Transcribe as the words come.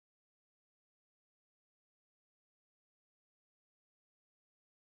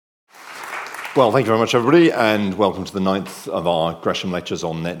Well, thank you very much, everybody, and welcome to the 9th of our Gresham Lectures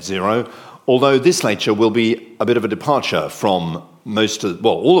on Net Zero. Although this lecture will be a bit of a departure from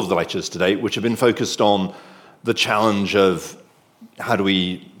all of the lectures today, which have been focused on the challenge of how do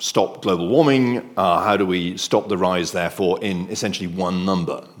we stop global warming, how do we stop the rise, therefore, in essentially one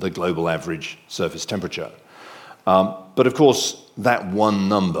number, the global average surface temperature. But of course, that one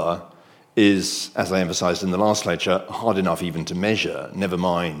number is, as I emphasized in the last lecture, hard enough even to measure, never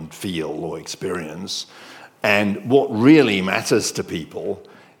mind feel or experience. And what really matters to people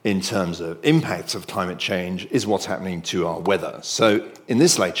in terms of impacts of climate change is what's happening to our weather. So in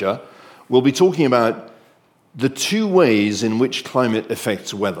this lecture, we'll be talking about the two ways in which climate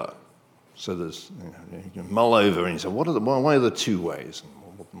affects weather. So there's, you can mull over and you say, why are the two ways?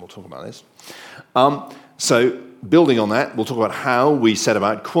 And we'll talk about this. So building on that, we'll talk about how we set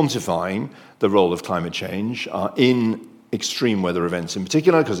about quantifying the role of climate change in extreme weather events in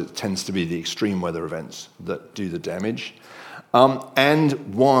particular, because it tends to be the extreme weather events that do the damage, and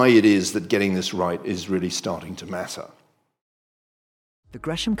why it is that getting this right is really starting to matter. The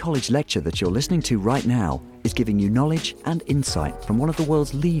Gresham College lecture that you're listening to right now is giving you knowledge and insight from one of the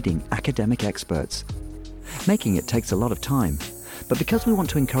world's leading academic experts. Making it takes a lot of time, but because we want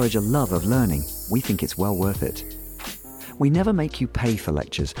to encourage a love of learning, we think it's well worth it. We never make you pay for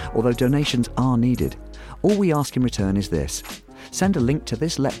lectures, although donations are needed. All we ask in return is this: send a link to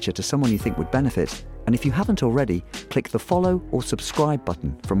this lecture to someone you think would benefit, and if you haven't already, click the follow or subscribe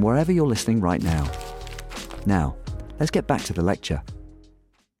button from wherever you're listening right now. Now, let's get back to the lecture.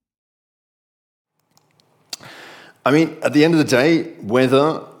 I mean, at the end of the day,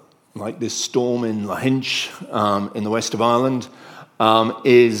 weather, like this storm in Lahinch in the west of Ireland,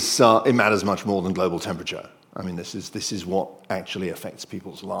 it matters much more than global temperature. I mean, this is what actually affects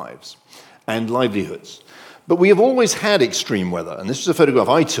people's lives and livelihoods. But we have always had extreme weather, and this is a photograph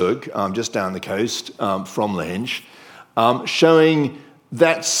I took just down the coast from Lahinch, showing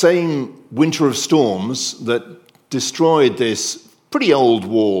that same winter of storms that destroyed this pretty old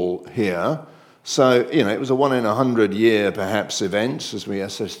wall here. So, it was a 1 in 100 year, perhaps, event, as we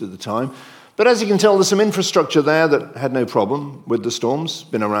assessed at the time. But as you can tell, there's some infrastructure there that had no problem with the storms,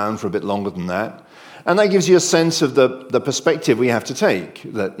 been around for a bit longer than that. And that gives you a sense of the perspective we have to take,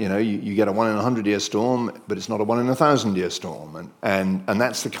 that, you get a 1 in 100 year storm, but it's not a 1 in 1,000 year storm. And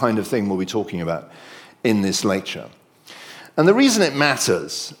that's the kind of thing we'll be talking about in this lecture. And the reason it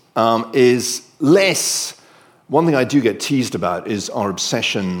matters is less. One thing I do get teased about is our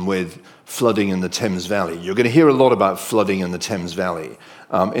obsession with flooding in the Thames Valley. You're going to hear a lot about flooding in the Thames Valley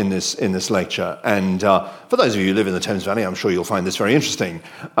in this lecture. And for those of you who live in the Thames Valley, I'm sure you'll find this very interesting.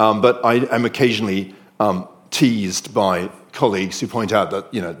 But I am occasionally teased by colleagues who point out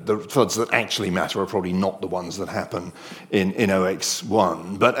that the floods that actually matter are probably not the ones that happen in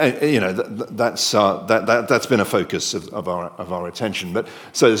OX1. But that's been a focus of our attention. But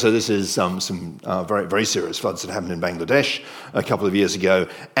so this is some very very serious floods that happened in Bangladesh a couple of years ago,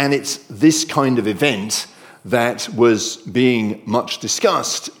 and it's this kind of event that was being much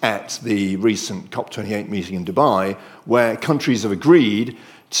discussed at the recent COP28 meeting in Dubai, where countries have agreed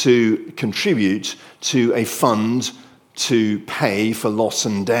to contribute to a fund to pay for loss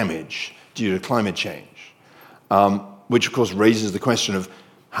and damage due to climate change, which of course raises the question of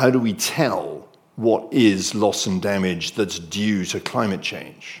how do we tell what is loss and damage that's due to climate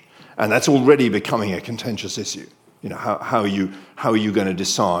change? And that's already becoming a contentious issue. How are you going to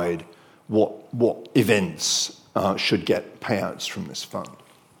decide what events should get payouts from this fund?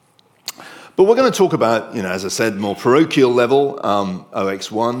 But we're going to talk about, as I said, more parochial level,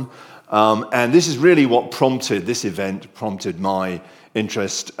 OX1. And this is really what prompted my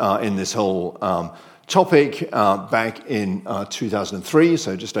interest in this whole topic back in 2003,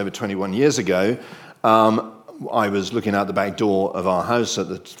 so just over 21 years ago. I was looking out the back door of our house at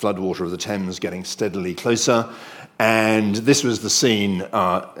the floodwater of the Thames getting steadily closer. And this was the scene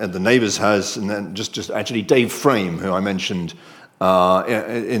at the neighbour's house, and then just actually Dave Frame, who I mentioned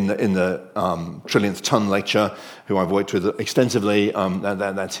in the trillionth ton lecture, who I've worked with extensively.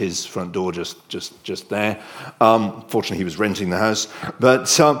 That's his front door, just there. Fortunately, he was renting the house, but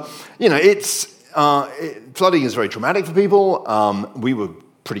flooding is very traumatic for people. We were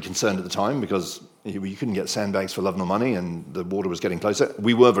pretty concerned at the time because you couldn't get sandbags for love nor money, and the water was getting closer.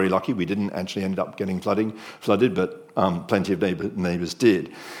 We were very lucky; we didn't actually end up getting flooded, but plenty of neighbours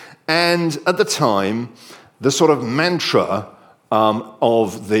did. And at the time, the sort of mantra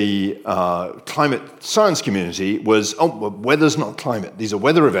of the climate science community was, weather's not climate. These are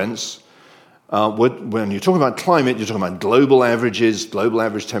weather events. When you're talking about climate, you're talking about global averages, global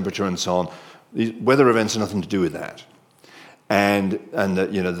average temperature, and so on. These weather events have nothing to do with that. And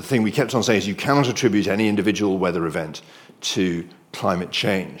the thing we kept on saying is you cannot attribute any individual weather event to climate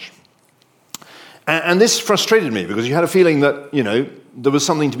change. And this frustrated me because you had a feeling that, there was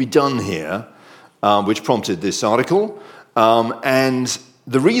something to be done here, which prompted this article. And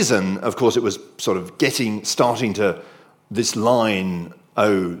the reason, of course, it was sort of starting to this line,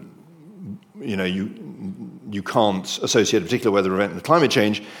 you can't associate a particular weather event with climate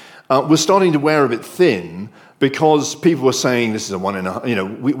change, was starting to wear a bit thin because people were saying this is a one in a,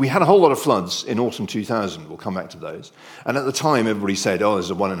 we had a whole lot of floods in autumn 2000, we'll come back to those. And at the time, everybody said, this is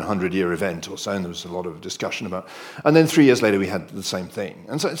a 1 in 100-year event or so, and there was a lot of discussion about. And then 3 years later, we had the same thing.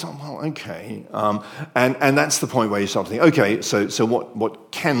 And so it's like, well, okay. And that's the point where you start to think, okay, so what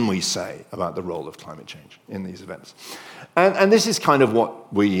can we say about the role of climate change in these events? And this is kind of what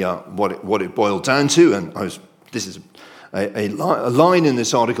it boiled down to, and this is a line in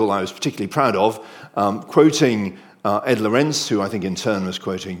this article I was particularly proud of, quoting Ed Lorenz, who I think in turn was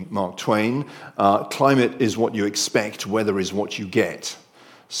quoting Mark Twain. Climate is what you expect, weather is what you get.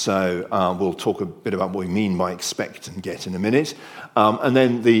 So we'll talk a bit about what we mean by expect and get in a minute. And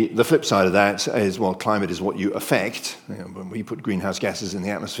then the flip side of that is, well, climate is what you affect. When we put greenhouse gases in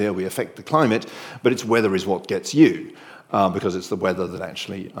the atmosphere, we affect the climate, but it's weather is what gets you. Because it's the weather that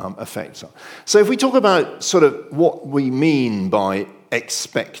actually affects us. So if we talk about sort of what we mean by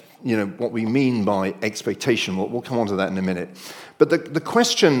what we mean by expectation, we'll come on to that in a minute. But the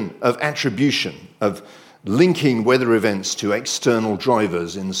question of attribution, of linking weather events to external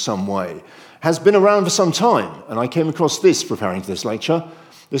drivers in some way, has been around for some time. And I came across this preparing for this lecture.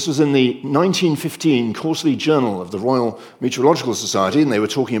 This was in the 1915 Quarterly Journal of the Royal Meteorological Society, and they were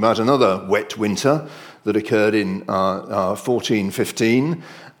talking about another wet winter that occurred in 1415.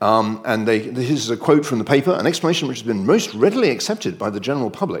 And this is a quote from the paper, an explanation which has been most readily accepted by the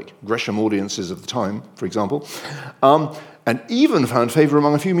general public, Gresham audiences of the time, for example, and even found favour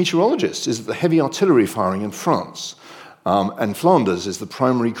among a few meteorologists, is that the heavy artillery firing in France and Flanders is the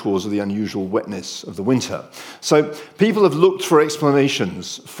primary cause of the unusual wetness of the winter. So people have looked for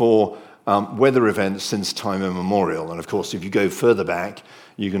explanations for weather events since time immemorial. And of course, if you go further back,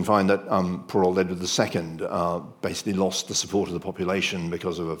 you can find that poor old Edward II basically lost the support of the population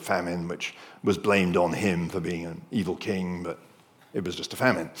because of a famine, which was blamed on him for being an evil king, but it was just a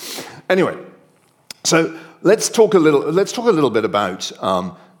famine. Anyway, so let's talk a little bit about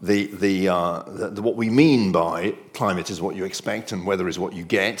what we mean by climate is what you expect and weather is what you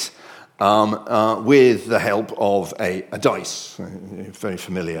get, with the help of a dice, a very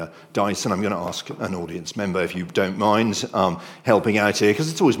familiar dice. And I'm going to ask an audience member, if you don't mind, helping out here,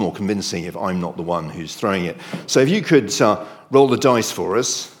 because it's always more convincing if I'm not the one who's throwing it. So if you could roll the dice for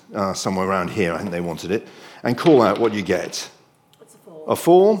us, somewhere around here, I think they wanted it, and call out what you get. It's a 4. A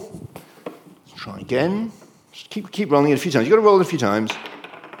 4. Let's try again. Just keep rolling it a few times. You've got to roll it a few times.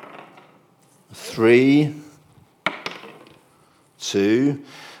 3, 2.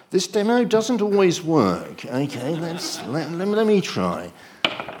 This demo doesn't always work. Okay, let me try.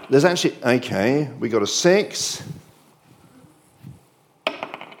 There's actually, we got a 6.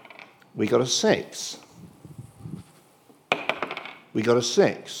 We got a 6. We got a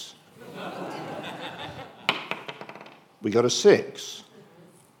 6. We got a 6.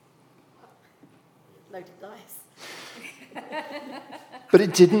 Loaded dice. But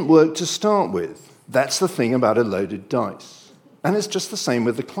it didn't work to start with. That's the thing about a loaded dice. And it's just the same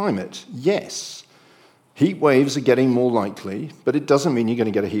with the climate. Yes, heat waves are getting more likely, but it doesn't mean you're going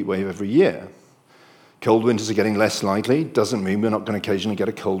to get a heat wave every year. Cold winters are getting less likely, doesn't mean we're not going to occasionally get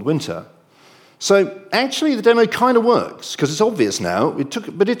a cold winter. So actually the demo kind of works, because it's obvious now. It took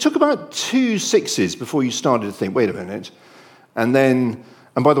about 2 6s before you started to think, wait a minute.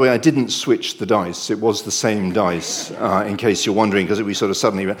 And by the way, I didn't switch the dice. It was the same dice, in case you're wondering, because we sort of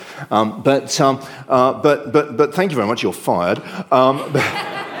suddenly. But thank you very much. You're fired.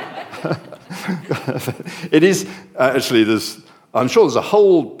 It is actually I'm sure there's a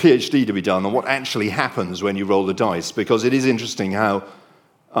whole PhD to be done on what actually happens when you roll the dice, because it is interesting how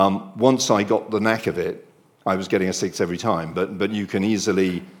once I got the knack of it, I was getting a 6 every time. But you can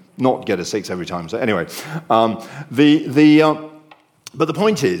easily not get a 6 every time. So anyway, But the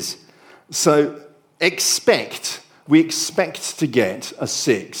point is, we expect to get a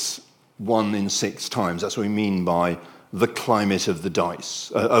 6 1 in 6 times. That's what we mean by the climate of the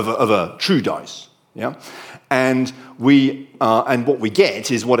dice, of a true dice. Yeah, and what we get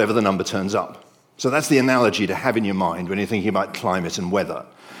is whatever the number turns up. So that's the analogy to have in your mind when you're thinking about climate and weather.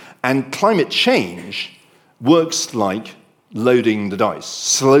 And climate change works like loading the dice,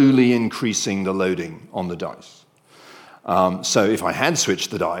 slowly increasing the loading on the dice. So if I had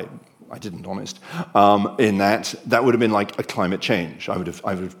switched the die, I didn't, honest, in that would have been like a climate change. I would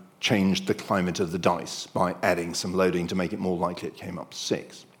have changed the climate of the dice by adding some loading to make it more likely it came up to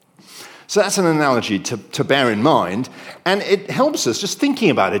 6. So that's an analogy to bear in mind, and it helps us, just thinking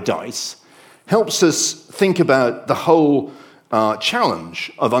about a dice, helps us think about the whole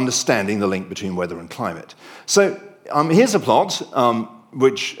challenge of understanding the link between weather and climate. So here's a plot,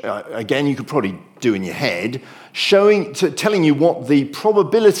 which, again, you could probably do in your head, telling you what the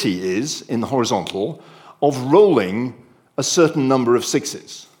probability is in the horizontal of rolling a certain number of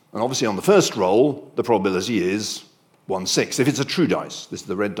 6s. And obviously on the first roll, the probability is 1/6, if it's a true dice.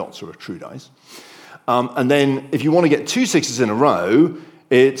 The red dots are a true dice. And then if you want to get 2 6s in a row,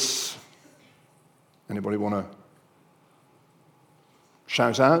 it's... Anybody want to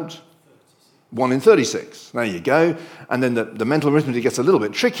shout out? 1 in 36. There you go. And then the mental arithmetic gets a little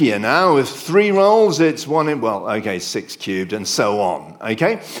bit trickier now. With 3 rolls, it's 1 in, 6 cubed, and so on.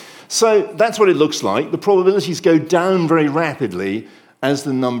 Okay? So that's what it looks like. The probabilities go down very rapidly as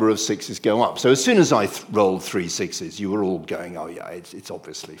the number of 6s go up. So as soon as I rolled 3 6s, you were all going, oh yeah, it's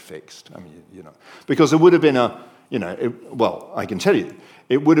obviously fixed. I mean, because there would have been I can tell you,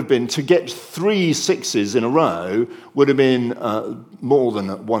 it would have been, to get 3 6s in a row would have been more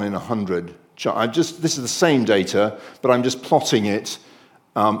than 1 in 100. This is the same data, but I'm just plotting it,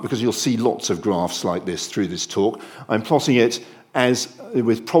 because you'll see lots of graphs like this through this talk. I'm plotting it as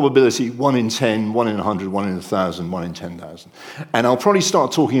with probability 1 in 10, 1 in 100, 1 in 1,000, 1 in 10,000. And I'll probably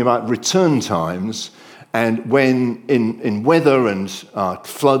start talking about return times, and when in weather and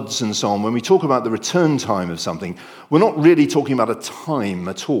floods and so on, when we talk about the return time of something, we're not really talking about a time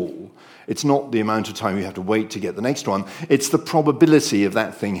at all. It's not the amount of time you have to wait to get the next one. It's the probability of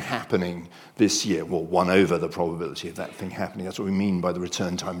that thing happening this year. Well, 1 over the probability of that thing happening. That's what we mean by the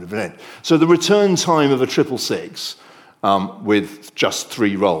return time of an event. So the return time of a 666, with just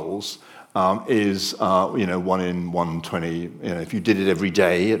 3 rolls, is 1 in 120. If you did it every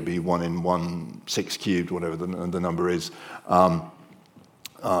day, it'd be 1 in 6 cubed, whatever the number is.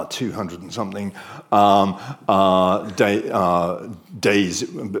 200 and something days.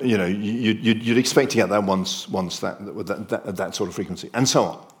 You'd expect to get that once that sort of frequency, and so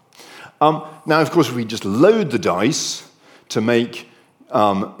on. Now, of course, if we just load the dice to make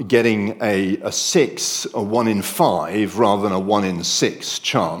getting a 6 a 1 in 5 rather than a 1 in 6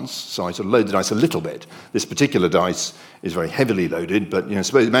 chance. So I sort of load the dice a little bit. This particular dice is very heavily loaded, but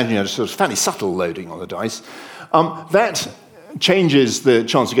imagine you had a sort of fairly subtle loading on the dice. That changes the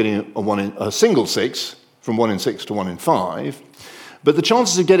chance of getting a single 6 from 1 in 6 to 1 in 5. But the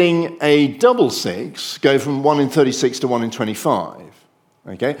chances of getting a double 6 go from 1 in 36 to 1 in 25.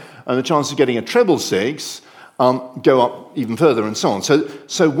 Okay? And the chance of getting a treble 6 go up even further, and so on.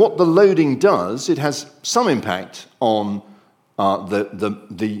 So what the loading does, it has some impact on the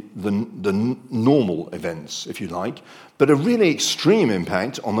normal events, if you like, but a really extreme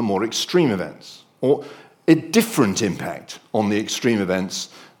impact on the more extreme events, or a different impact on the extreme events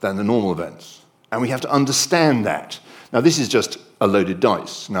than the normal events. And we have to understand that. Now, this is just a loaded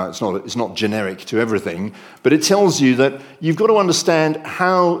dice. Now, it's not generic to everything, but it tells you that you've got to understand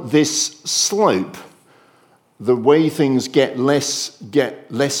how this slope, the way things get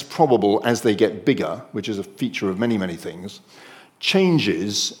less probable as they get bigger, which is a feature of many, many things,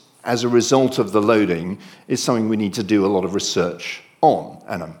 changes as a result of the loading, is something we need to do a lot of research on.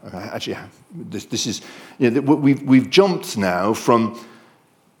 And this is, we've jumped now from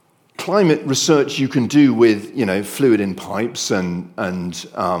climate research you can do with, fluid in pipes and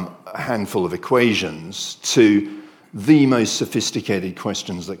a handful of equations, to the most sophisticated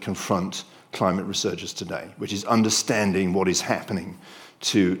questions that confront climate researchers today, which is understanding what is happening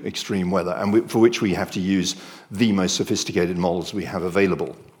to extreme weather, and for which we have to use the most sophisticated models we have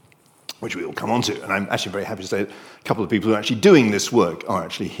available, which we will come on to. And I'm actually very happy to say that a couple of people who are actually doing this work are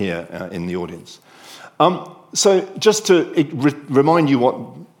actually here in the audience. So just to remind you what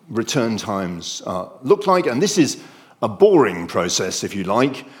return times look like, and this is a boring process, if you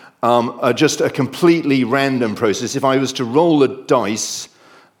like, just a completely random process. If I was to roll a dice,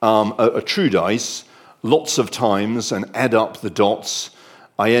 a true dice, lots of times and add up the dots,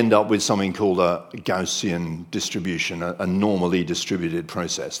 I end up with something called a Gaussian distribution, a normally distributed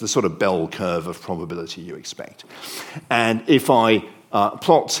process, the sort of bell curve of probability you expect. And if I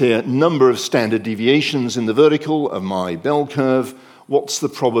plot here number of standard deviations in the vertical of my bell curve, what's the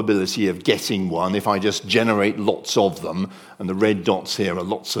probability of getting one if I just generate lots of them? And the red dots here are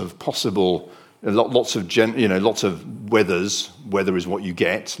lots of possible, lots of weathers. Weather is what you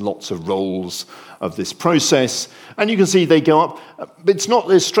get, lots of rolls of this process. And you can see they go up. It's not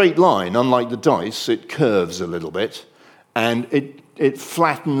a straight line. Unlike the dice, it curves a little bit. And it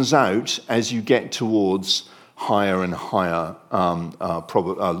flattens out as you get towards higher and higher,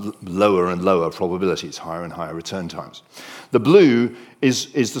 lower and lower probabilities, higher and higher return times. The blue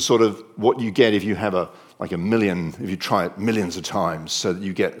is the sort of what you get if you have a million, if you try it millions of times, so that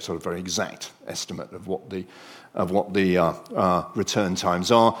you get sort of very exact estimate of what the return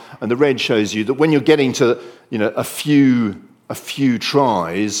times are. And the red shows you that when you're getting to a few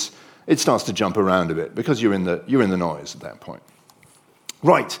tries, it starts to jump around a bit because you're in the noise at that point.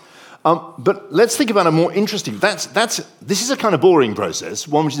 Right. But let's think about a more interesting. This is a kind of boring process,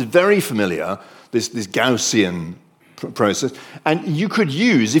 one which is very familiar. This Gaussian process, and you could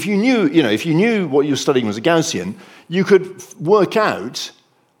use, if you knew what you were studying was a Gaussian, you could work out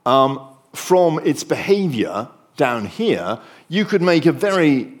from its behavior down here, you could make a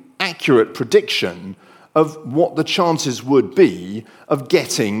very accurate prediction of what the chances would be of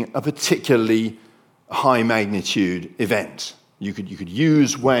getting a particularly high magnitude event. You could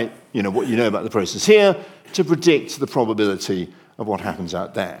use what you know about the process here to predict the probability of what happens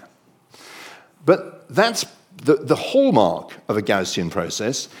out there. But that's the hallmark of a Gaussian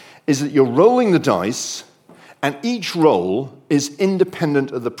process is that you're rolling the dice and each roll is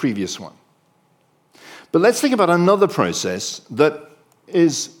independent of the previous one. But let's think about another process that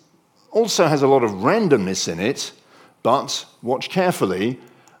also has a lot of randomness in it, but watch carefully.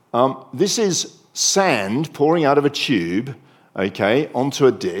 This is sand pouring out of a tube, onto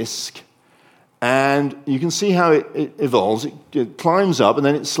a disc, and you can see how it evolves. It climbs up and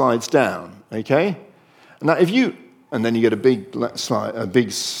then it slides down. Now, and then you get a big landslide,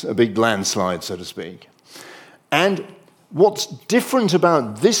 so to speak. And what's different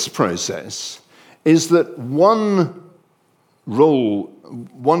about this process is that one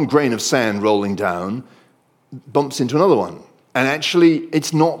grain of sand rolling down bumps into another one. And actually,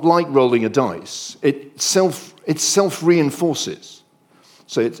 it's not like rolling a dice. It self-reinforces.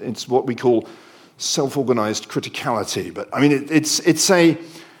 So it's what we call self-organized criticality. But I mean, it's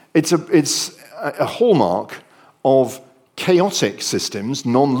a hallmark of chaotic systems,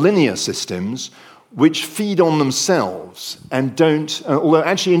 non-linear systems, which feed on themselves and don't. Although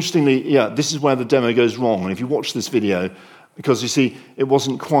actually, interestingly, this is where the demo goes wrong. And if you watch this video, because you see, it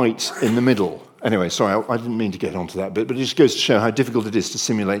wasn't quite in the middle. Anyway, sorry, I didn't mean to get onto that bit, but it just goes to show how difficult it is to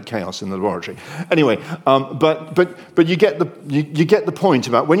simulate chaos in the laboratory. Anyway, but you get the point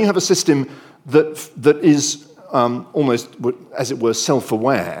about when you have a system that is almost, as it were,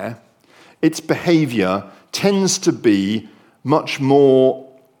 self-aware, its behavior tends to be much more.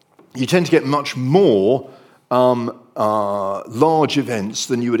 You tend to get much more large events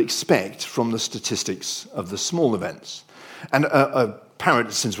than you would expect from the statistics of the small events. And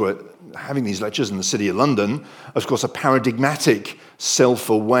since we're having these lectures in the City of London, of course, a paradigmatic,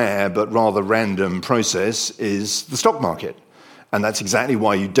 self-aware, but rather random process is the stock market. And that's exactly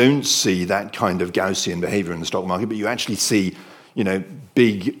why you don't see that kind of Gaussian behavior in the stock market, but you actually see,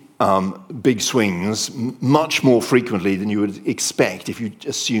 big swings much more frequently than you would expect if you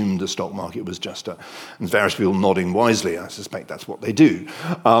assumed the stock market was just and various people nodding wisely. I suspect that's what they do.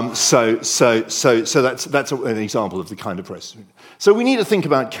 So that's an example of the kind of process. So we need to think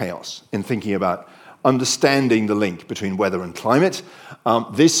about chaos in thinking about understanding the link between weather and climate.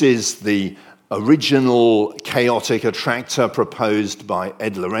 This is the original chaotic attractor proposed by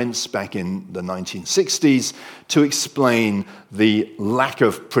Ed Lorenz back in the 1960s to explain the lack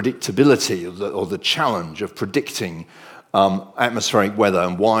of predictability or the challenge of predicting atmospheric weather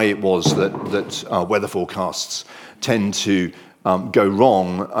and why it was that weather forecasts tend to go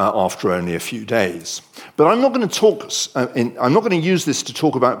wrong after only a few days. But I'm not going to I'm not going to use this to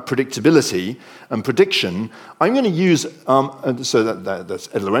talk about predictability and prediction. I'm going to use that's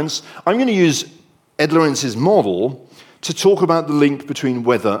Ed Lorenz. I'm going to use Ed Lorenz's model to talk about the link between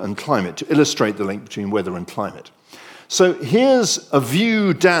weather and climate, to illustrate the link between weather and climate. So here's a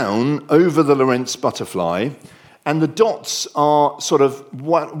view down over the Lorentz butterfly, and the dots are sort of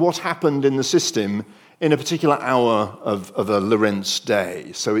what happened in the system in a particular hour of a Lorentz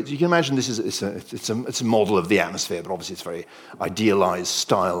day. So you can imagine it's a model of the atmosphere, but obviously it's a very idealized,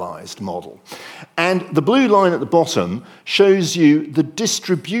 stylized model. And the blue line at the bottom shows you the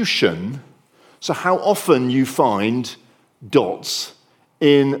distribution, so how often you find dots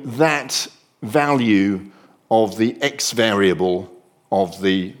in that value of the x variable of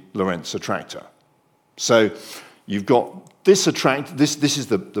the Lorentz attractor. So you've got this attract. This is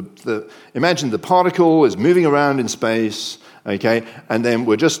the imagine the particle is moving around in space, and then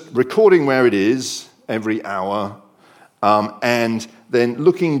we're just recording where it is every hour, and then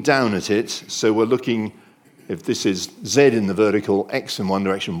looking down at it. So we're looking, if this is z in the vertical, x in one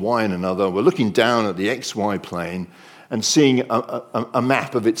direction, y in another. We're looking down at the xy plane, and seeing a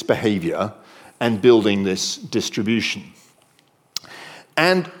map of its behavior and building this distribution.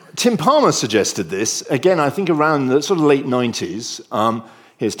 And Tim Palmer suggested this, again, I think around the sort of late 90s.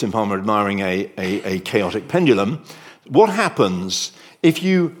 Here's Tim Palmer admiring a chaotic pendulum. What happens if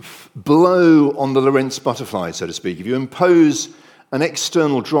you blow on the Lorentz butterfly, so to speak, if you impose an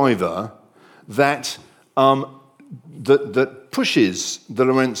external driver that pushes the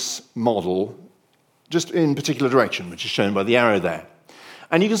Lorentz model just in a particular direction, which is shown by the arrow there.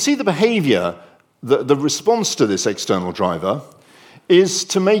 And you can see the behavior, the response to this external driver is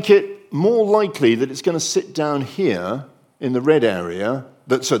to make it more likely that it's going to sit down here in the red area.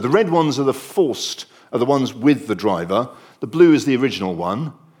 So the red ones are the ones with the driver. The blue is the original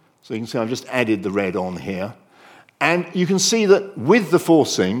one. So you can see I've just added the red on here. And you can see that with the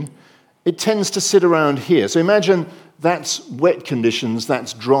forcing, it tends to sit around here. So imagine that's wet conditions,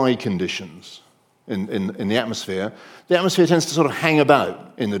 that's dry conditions in the atmosphere. The atmosphere tends to sort of hang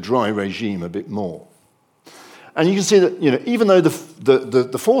about in the dry regime a bit more. And you can see that, even though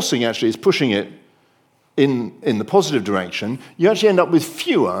the forcing actually is pushing it in the positive direction, you actually end up with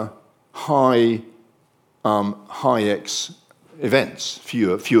fewer high X events,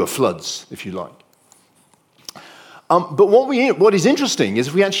 fewer floods, if you like. But what is interesting is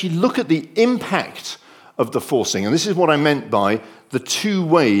if we actually look at the impact of the forcing, and this is what I meant by the two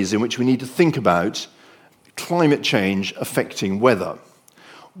ways in which we need to think about climate change affecting weather.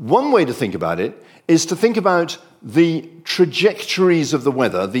 One way to think about it is to think about the trajectories of the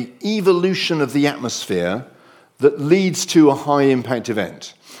weather, the evolution of the atmosphere that leads to a high-impact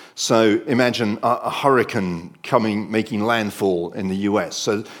event. So imagine a hurricane making landfall in the US.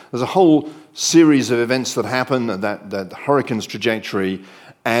 So there's a whole series of events that happen, that hurricane's trajectory,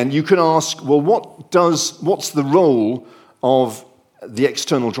 and you can ask, well, what's the role of the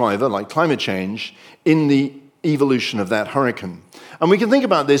external driver, like climate change, in the evolution of that hurricane? And we can think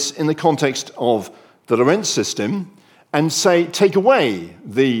about this in the context of the Lorentz system and say, take away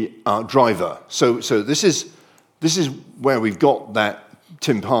the driver. So this is where we've got that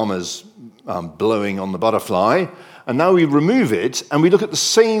Tim Palmer's blowing on the butterfly, and now we remove it and we look at the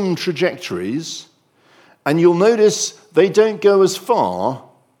same trajectories, and you'll notice they don't go as far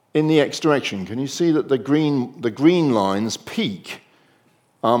in the X direction. Can you see that the green lines peak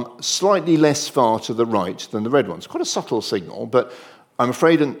slightly less far to the right than the red ones? Quite a subtle signal, but I'm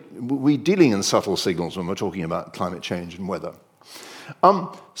afraid we're dealing in subtle signals when we're talking about climate change and weather.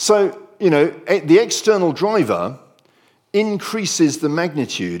 The external driver increases the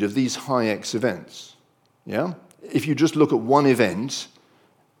magnitude of these high X events. Yeah? If you just look at one event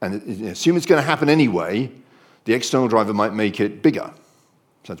and assume it's going to happen anyway, the external driver might make it bigger.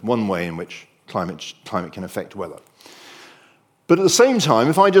 So that's one way in which climate can affect weather. But at the same time,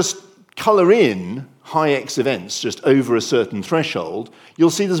 if I just color in high X events just over a certain threshold,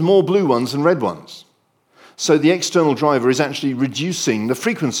 you'll see there's more blue ones than red ones. So the external driver is actually reducing the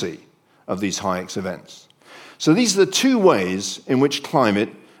frequency of these high X events. So these are the two ways in which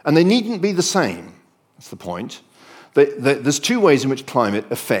climate, and they needn't be the same, that's the point. There's two ways in which climate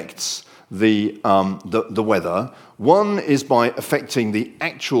affects the weather. One is by affecting the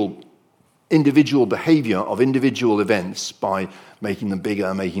actual individual behavior of individual events by making them bigger,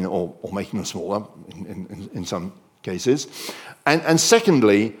 or making them smaller in some cases. And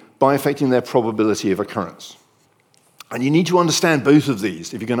secondly, by affecting their probability of occurrence. And you need to understand both of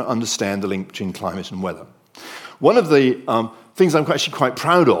these if you're going to understand the link between climate and weather. One of the things I'm actually quite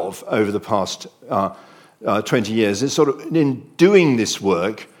proud of over the past 20 years is sort of in doing this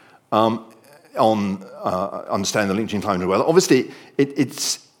work on understanding the link between climate and weather. Obviously,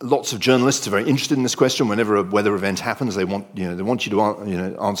 it's lots of journalists are very interested in this question. Whenever a weather event happens, they want you to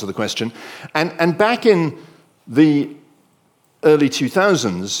answer the question. And back in the early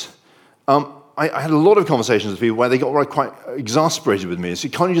 2000s, I had a lot of conversations with people where they got quite exasperated with me. So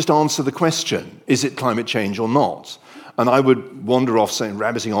can't you just answer the question, is it climate change or not? And I would wander off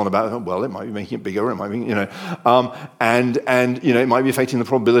rabbiting on about, well, it might be making it bigger, it might be, it might be affecting the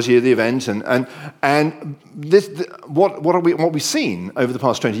probability of the event. And what we've seen over the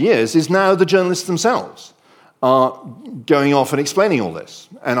past 20 years is now the journalists themselves are going off and explaining all this.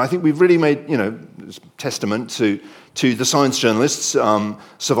 And I think we've really made, testament to the science journalists,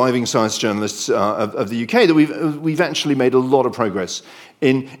 surviving science journalists of the UK, that we've actually made a lot of progress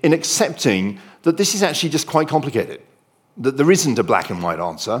in accepting that this is actually just quite complicated, that there isn't a black and white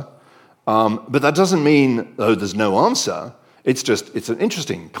answer, but that doesn't mean, there's no answer. It's an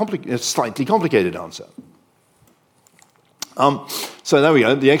interesting, slightly complicated answer. So there we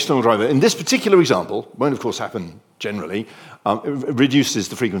go, the external driver. In this particular example, won't of course happen generally, it reduces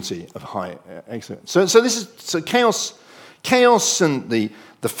the frequency of high X events. So chaos Chaos and the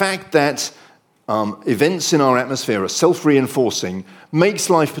fact that events in our atmosphere are self-reinforcing makes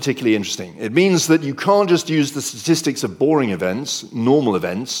life particularly interesting. It means that you can't just use the statistics of boring events, normal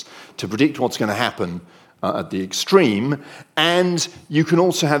events, to predict what's going to happen at the extreme, and you can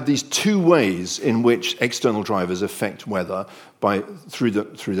also have these two ways in which external drivers affect weather through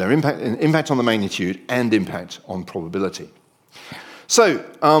their impact on the magnitude and impact on probability. So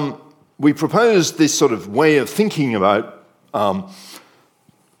we proposed this sort of way of thinking about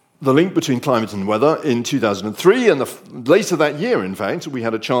the link between climate and weather in 2003, and later that year, in fact, we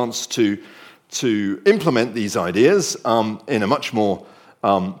had a chance to implement these ideas in a much more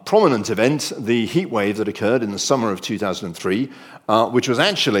prominent event, the heat wave that occurred in the summer of 2003, which was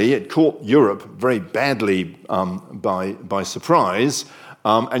actually, it caught Europe very badly by surprise,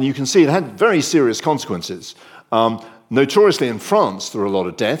 and you can see it had very serious consequences. Notoriously in France, there were a lot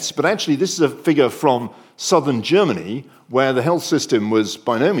of deaths, but actually this is a figure from southern Germany, where the health system was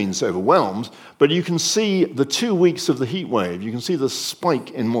by no means overwhelmed, but you can see the 2 weeks of the heat wave. You can see the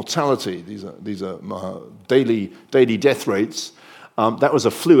spike in mortality. These are daily death rates. That was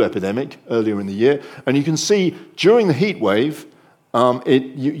a flu epidemic earlier in the year, and you can see during the heat wave,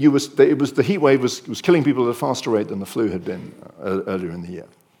 the heat wave was killing people at a faster rate than the flu had been earlier in the year.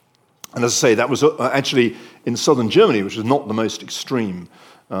 And as I say, that was actually in southern Germany, which was not the most extreme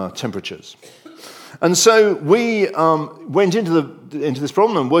temperatures. And so we went into this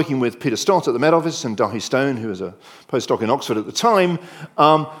problem and working with Peter Stott at the Met Office and Dahi Stone, who was a postdoc in Oxford at the time,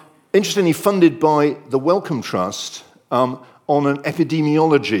 interestingly funded by the Wellcome Trust on an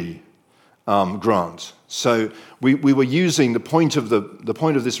epidemiology grant. So we were using the point of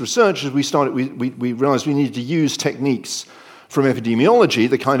this research as we realized we needed to use techniques from epidemiology,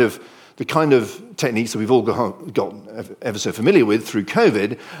 the kind of techniques that we've all got ever so familiar with through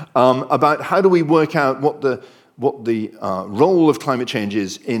COVID, about how do we work out what the role of climate change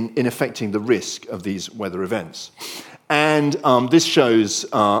is in affecting the risk of these weather events. And this shows,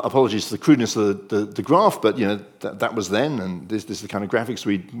 apologies for the crudeness of the graph, but that was then, and this is the kind of graphics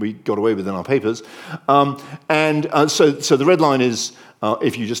we got away with in our papers. So the red line is,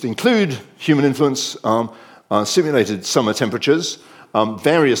 if you just include human influence, simulated summer temperatures,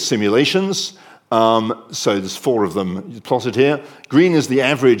 various simulations, so there's 4 of them plotted here. Green is the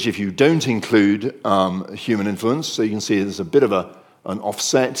average if you don't include human influence, so you can see there's a bit of an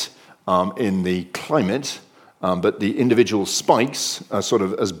offset in the climate, but the individual spikes are sort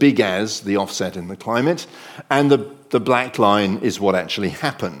of as big as the offset in the climate, and the black line is what actually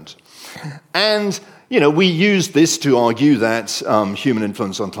happened. And we used this to argue that human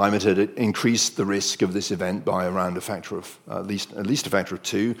influence on climate had increased the risk of this event by around a factor of at least a factor of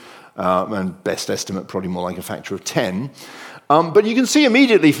 2, and best estimate probably more like a factor of 10. But you can see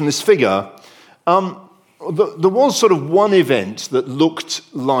immediately from this figure, there was sort of one event that looked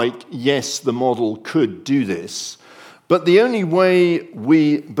like, yes, the model could do this, but the only way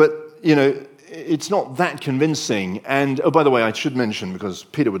it's not that convincing. And, oh, by the way, I should mention, because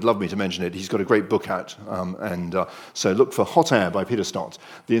Peter would love me to mention it, he's got a great book out. So look for Hot Air by Peter Stott,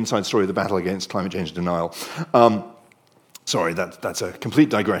 The Inside Story of the Battle Against Climate Change Denial. Sorry, that's a complete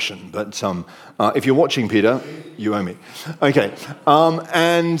digression. But if you're watching, Peter, you owe me. Okay.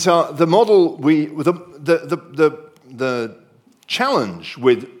 The model, the challenge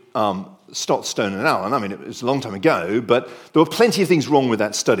with Stott, Stone, and Allen, I mean, it was a long time ago, but there were plenty of things wrong with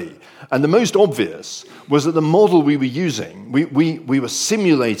that study. And the most obvious was that the model we were using, we were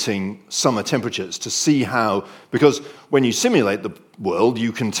simulating summer temperatures to see how, because when you simulate the world,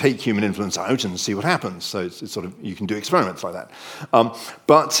 you can take human influence out and see what happens. So it's sort of, you can do experiments like that.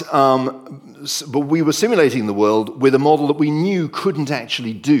 But we were simulating the world with a model that we knew couldn't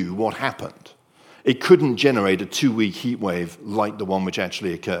actually do what happened. It couldn't generate a 2-week heat wave like the one which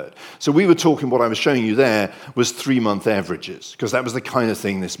actually occurred. So we were talking, what I was showing you there was 3-month averages, because that was the kind of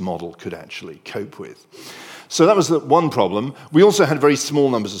thing this model could actually cope with. So that was the one problem. We also had very small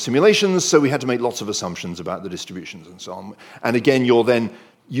numbers of simulations, so we had to make lots of assumptions about the distributions and so on. And again, you're then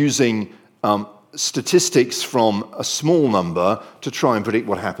using statistics from a small number to try and predict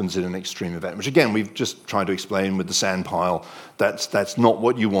what happens in an extreme event, which again, we've just tried to explain with the sand pile. That's not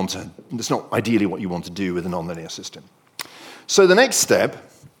what you want to, that's not ideally what you want to do with a nonlinear system. So the next step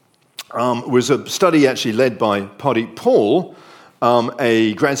was a study actually led by Pardeep Paul,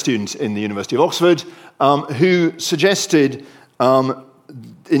 a grad student in the University of Oxford, who suggested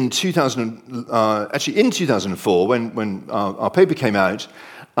in 2004, when our paper came out,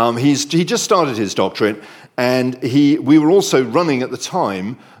 He just started his doctorate, and we were also running at the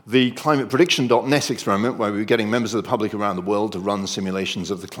time the climateprediction.net experiment, where we were getting members of the public around the world to run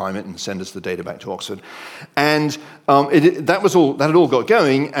simulations of the climate and send us the data back to Oxford. And that had all got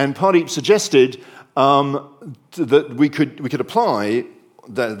going, and Pardeep suggested that we could apply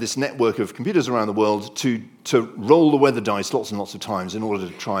this network of computers around the world to roll the weather dice lots and lots of times in order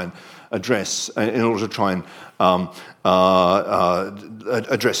to try and address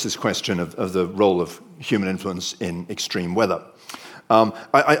this question of the role of human influence in extreme weather.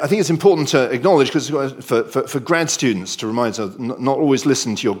 I think it's important to acknowledge, because for grad students, to remind us not always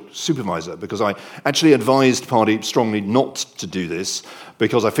listen to your supervisor, because I actually advised Pardeep strongly not to do this,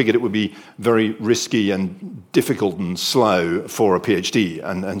 because I figured it would be very risky and difficult and slow for a PhD.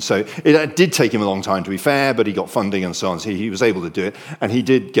 And so it did take him a long time, to be fair, but he got funding and so on, so he was able to do it. And he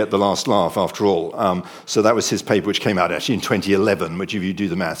did get the last laugh after all. So that was his paper, which came out actually in 2011, which if you do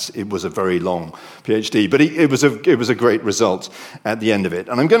the maths, it was a very long PhD. But it was a great result at the end of it.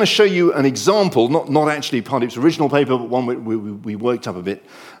 And I'm going to show you an example, not actually Pardeep's original paper, but one we worked up a bit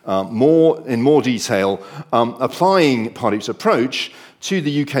in more detail, applying Pardeep's approach to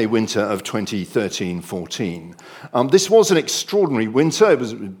the UK winter of 2013-14. This was an extraordinary winter.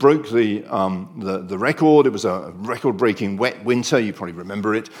 It broke the record. It was a record-breaking wet winter. You probably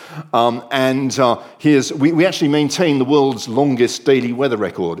remember it. We actually maintain the world's longest daily weather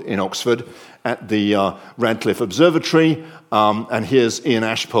record in Oxford at the Radcliffe Observatory. And here's Ian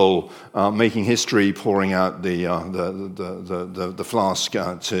Ashpole making history, pouring out the flask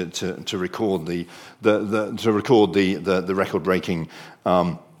to record the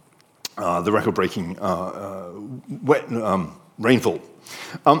record-breaking wet rainfall.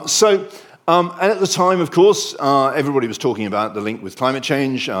 And at the time, of course, everybody was talking about the link with climate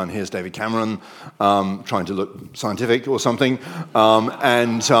change, and here's David Cameron trying to look scientific or something,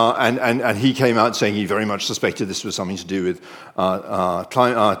 and he came out saying he very much suspected this was something to do with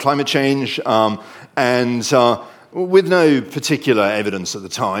climate change, with no particular evidence at the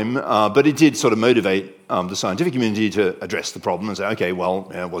time, but it did sort of motivate the scientific community to address the problem and say, okay, well,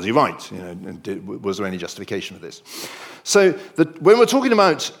 was he right? Was there any justification for this? So when we're talking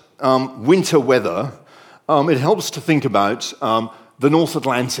about winter weather, it helps to think about the North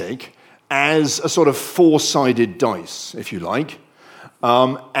Atlantic as a sort of four-sided dice, if you like.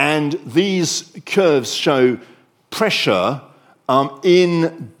 And these curves show pressure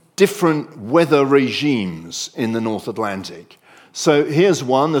in different weather regimes in the North Atlantic. So here's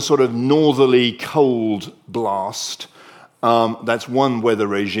one, the sort of northerly cold blast. That's one weather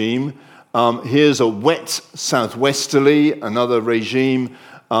regime. Here's a wet southwesterly, another regime.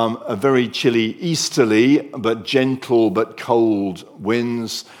 A very chilly easterly, but gentle but cold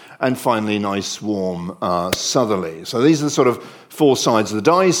winds. And finally, nice warm southerly. So these are the sort of four sides of the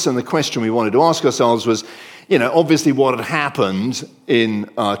dice. And the question we wanted to ask ourselves was, obviously what had happened in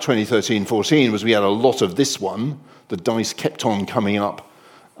 2013-14 was we had a lot of this one. The dice kept on coming up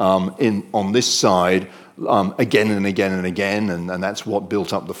on this side again and again and again, and that's what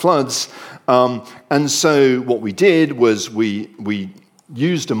built up the floods. And so what we did was we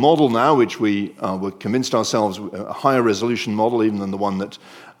used a model now, which we were convinced ourselves, a higher resolution model even than the one that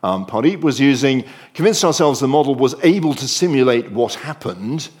Pardeep was using, convinced ourselves the model was able to simulate what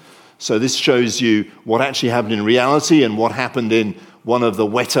happened. So this shows you what actually happened in reality and what happened in one of the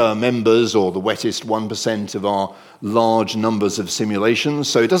wetter members, or the wettest 1% of our large numbers of simulations.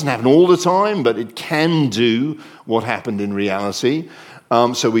 So it doesn't happen all the time, but it can do what happened in reality.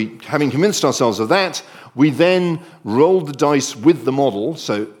 So having convinced ourselves of that, we then rolled the dice with the model,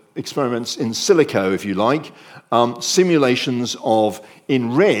 so experiments in silico, if you like, simulations of,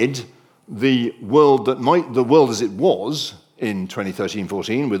 in red, the world as it was in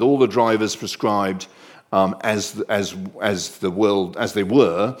 2013-14, with all the drivers prescribed as they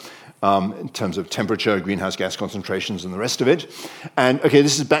were, in terms of temperature, greenhouse gas concentrations, and the rest of it. And, okay,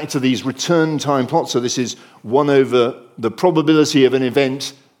 this is back to these return time plots. So this is 1 over the probability of an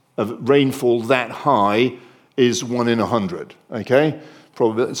event of rainfall that high is 1 in 100, okay?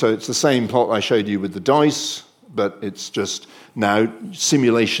 So it's the same plot I showed you with the dice, but it's just now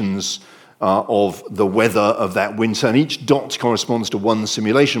simulations of the weather of that winter. And each dot corresponds to one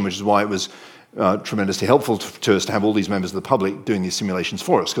simulation, which is why it was tremendously helpful to us to have all these members of the public doing these simulations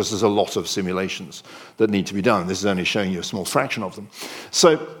for us, because there's a lot of simulations that need to be done. This is only showing you a small fraction of them.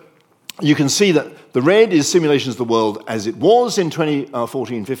 So you can see that the red is simulations of the world as it was in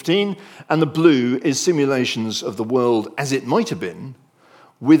 2014-15, and the blue is simulations of the world as it might have been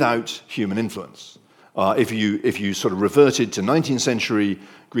without human influence. if you sort of reverted to 19th century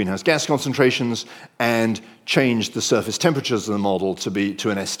greenhouse gas concentrations and changed the surface temperatures of the model to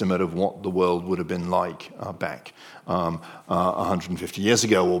an estimate of what the world would have been like back 150 years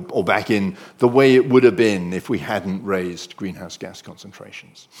ago, or back in the way it would have been if we hadn't raised greenhouse gas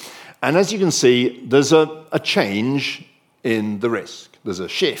concentrations. And as you can see, there's a change in the risk. There's a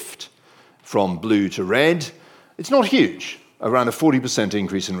shift from blue to red. It's not huge, around a 40%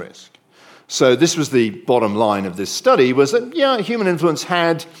 increase in risk. So this was the bottom line of this study, was that, human influence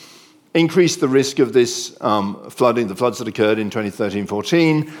had increased the risk of this flooding, the floods that occurred in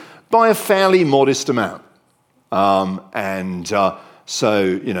 2013-14, by a fairly modest amount.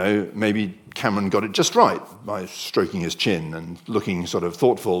 So, maybe Cameron got it just right by stroking his chin and looking sort of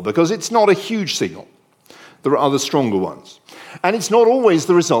thoughtful, because it's not a huge signal. There are other stronger ones. And it's not always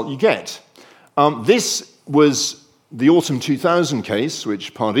the result you get. This was the autumn 2000 case,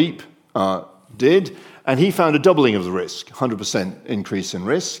 which Pardeep did, and he found a doubling of the risk, 100% increase in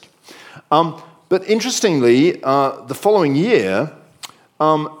risk. But interestingly, the following year,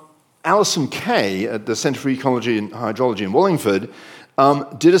 Alison Kay at the Centre for Ecology and Hydrology in Wallingford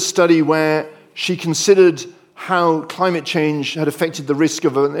did a study where she considered how climate change had affected the risk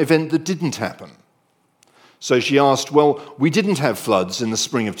of an event that didn't happen. So she asked, well, we didn't have floods in the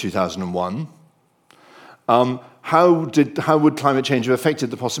spring of 2001. How would climate change have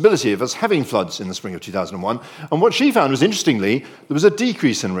affected the possibility of us having floods in the spring of 2001? And what she found was, interestingly, there was a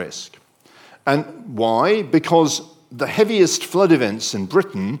decrease in risk. And why? Because the heaviest flood events in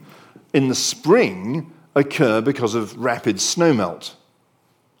Britain in the spring occur because of rapid snowmelt.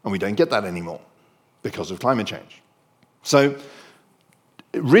 And we don't get that anymore because of climate change. So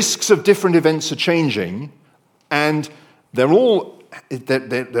risks of different events are changing, and they're all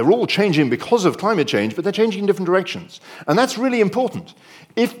changing because of climate change, but they're changing in different directions. And that's really important.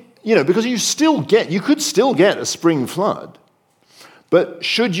 Because you could still get a spring flood, but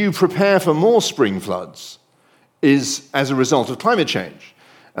should you prepare for more spring floods is as a result of climate change?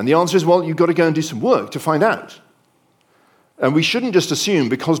 And the answer is, well, you've got to go and do some work to find out. And we shouldn't just assume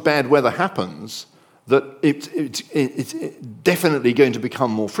because bad weather happens that it's definitely going to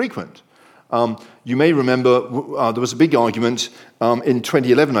become more frequent. You may remember there was a big argument in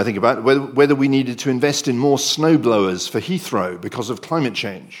 2011, I think, about whether we needed to invest in more snowblowers for Heathrow because of climate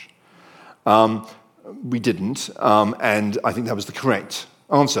change. We didn't, and I think that was the correct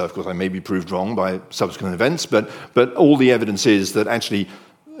answer. Of course, I may be proved wrong by subsequent events, but all the evidence is that actually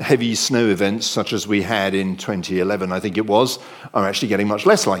heavy snow events, such as we had in 2011, I think it was, are actually getting much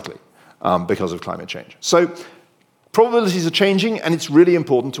less likely because of climate change. So probabilities are changing, and it's really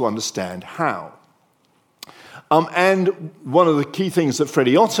important to understand how. And one of the key things that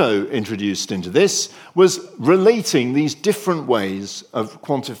Freddie Otto introduced into this was relating these different ways of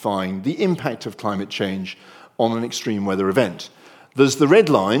quantifying the impact of climate change on an extreme weather event. There's the red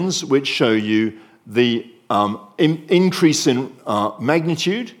lines, which show you the increase in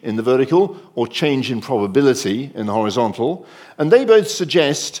magnitude in the vertical or change in probability in the horizontal. And they both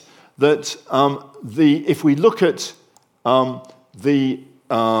suggest that if we look at the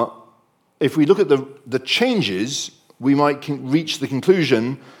changes, we might reach the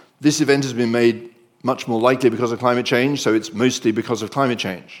conclusion this event has been made much more likely because of climate change, so it's mostly because of climate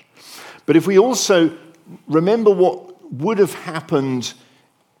change. But if we also remember what would have happened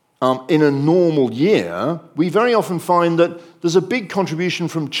in a normal year, we very often find that there's a big contribution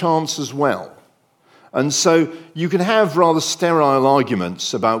from chance as well. And so you can have rather sterile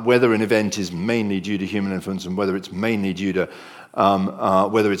arguments about whether an event is mainly due to human influence and whether it's mainly due to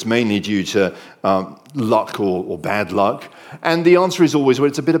luck or bad luck. And the answer is always, well,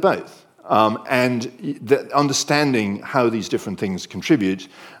 it's a bit of both. Understanding how these different things contribute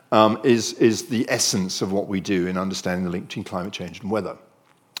is the essence of what we do in understanding the link between climate change and weather.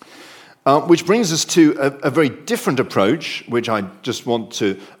 Which brings us to a very different approach, which I just want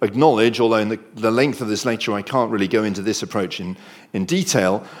to acknowledge, although in the length of this lecture I can't really go into this approach in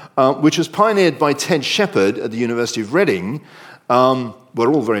detail, which was pioneered by Ted Shepherd at the University of Reading.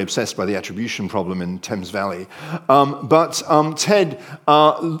 We're all very obsessed by the attribution problem in Thames Valley. But Ted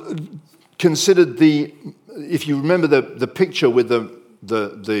considered if you remember the picture with the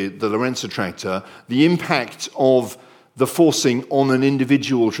Lorenz attractor, the impact of the forcing on an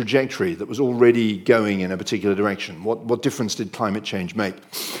individual trajectory that was already going in a particular direction. What difference did climate change make?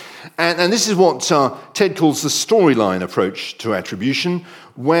 And this is what Ted calls the storyline approach to attribution,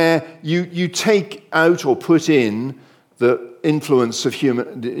 where you take out or put in the influence of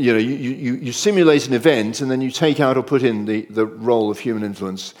human, you simulate an event and then you take out or put in the role of human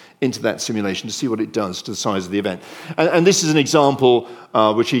influence into that simulation to see what it does to the size of the event. And this is an example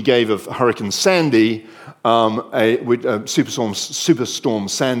which he gave of Hurricane Sandy, Superstorm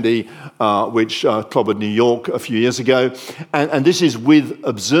Sandy, which clobbered New York a few years ago. And this is with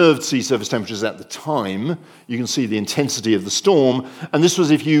observed sea surface temperatures at the time. You can see the intensity of the storm. And this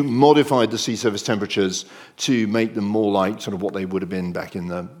was if you modified the sea surface temperatures to make them more like sort of what they would have been back in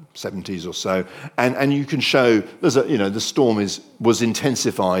the 70s or so. And you can show the storm was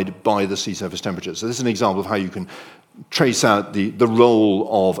intensified by the sea surface temperatures. So this is an example of how you can trace out the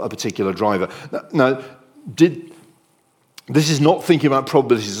role of a particular driver. Now, this is not thinking about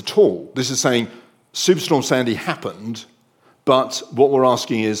probabilities at all. This is saying Superstorm Sandy happened, but what we're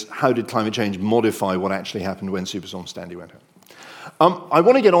asking is how did climate change modify what actually happened when Superstorm Sandy went out? I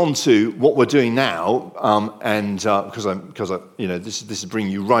want to get on to what we're doing now, because this is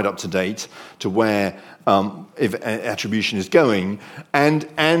bringing you right up to date to where attribution is going,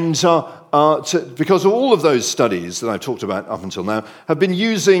 because all of those studies that I've talked about up until now have been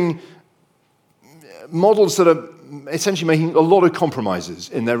using models that are essentially making a lot of compromises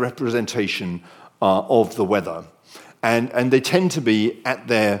in their representation of the weather, and they tend to be at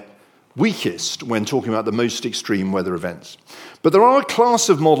their weakest when talking about the most extreme weather events. But there are a class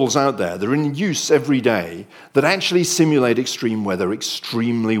of models out there that are in use every day that actually simulate extreme weather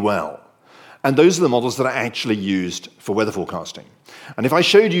extremely well. And those are the models that are actually used for weather forecasting. And if I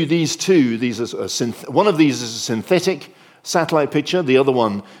showed you these two, one of these is a synthetic satellite picture, the other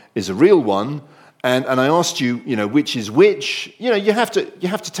one is a real one, and I asked you, which is which. You have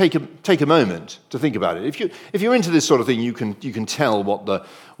to take a moment to think about it. If you're into this sort of thing, you can tell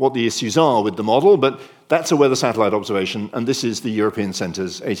what the issues are with the model. But that's a weather satellite observation, and this is the European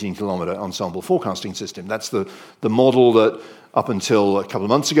Centre's 18-kilometre ensemble forecasting system. That's the model that up until a couple of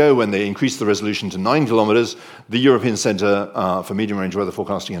months ago, when they increased the resolution to 9 kilometres, the European Centre for Medium-Range Weather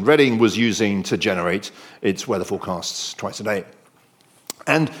Forecasting in Reading was using to generate its weather forecasts twice a day.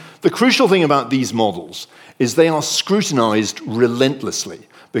 And the crucial thing about these models is they are scrutinized relentlessly,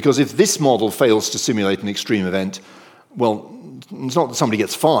 because if this model fails to simulate an extreme event, well, it's not that somebody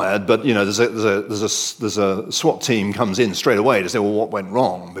gets fired, but there's a SWAT team comes in straight away to say, well, what went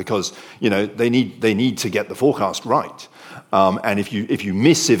wrong? Because they need to get the forecast right. And if you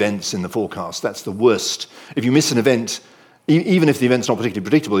miss events in the forecast, that's the worst. If you miss an event, even if the event's not particularly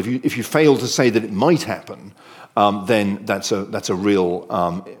predictable, if you fail to say that it might happen, then that's a real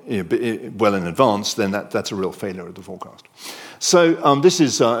well in advance. Then that's a real failure of the forecast. So this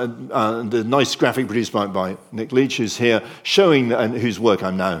is the nice graphic produced by Nick Leach, who's here, showing, and whose work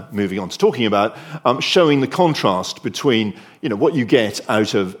I'm now moving on to talking about, showing the contrast between what you get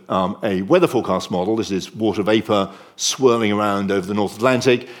out of a weather forecast model. This is water vapor swirling around over the North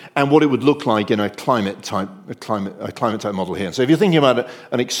Atlantic, and what it would look like in a climate type model here. So if you're thinking about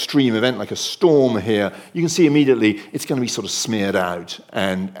an extreme event like a storm here, you can see immediately it's going to be sort of smeared out,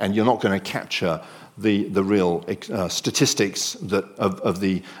 and you're not going to capture the real statistics of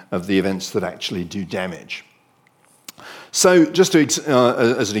the events that actually do damage. So just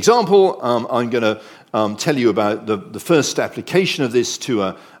as an example, I'm going to tell you about the first application of this to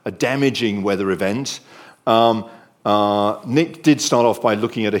a damaging weather event. Nick did start off by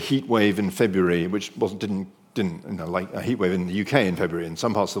looking at a heat wave in February, which didn't like a heat wave in the UK in February. In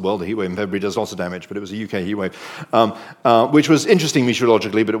some parts of the world, a heat wave in February does lots of damage, but it was a UK heat wave, which was interesting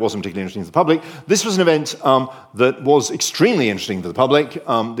meteorologically, but it wasn't particularly interesting to the public. This was an event that was extremely interesting to the public.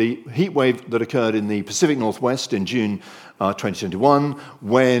 The heat wave that occurred in the Pacific Northwest in June 2021,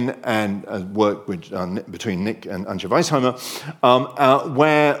 work between Nick and Antje Weisheimer,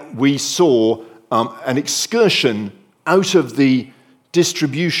 where we saw an excursion out of the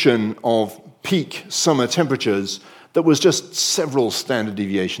distribution of peak summer temperatures that was just several standard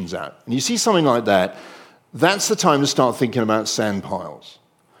deviations out. And you see something like that, that's the time to start thinking about sand piles.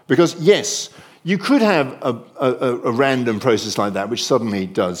 Because yes, you could have a random process like that which suddenly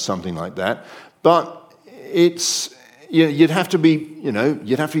does something like that, but you'd have to be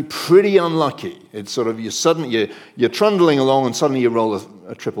pretty unlucky. It's sort of you're trundling along and suddenly you roll a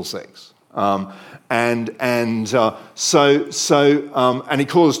 666. And it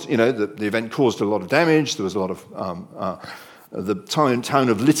caused, the event caused a lot of damage. There was a lot of, the town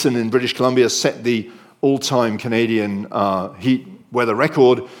of Lytton in British Columbia set the all-time Canadian heat weather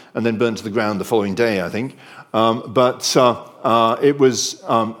record and then burned to the ground the following day, I think. It was,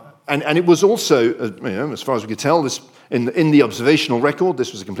 and it was also, as far as we could tell, this in the observational record,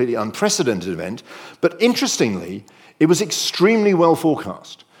 this was a completely unprecedented event. But interestingly, it was extremely well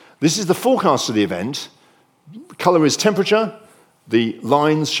forecast. This is the forecast of the event, color is temperature. The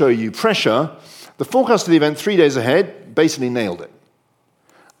lines show you pressure. The forecast of the event 3 days ahead basically nailed it.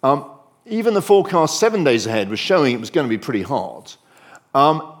 Even the forecast 7 days ahead was showing it was going to be pretty hard.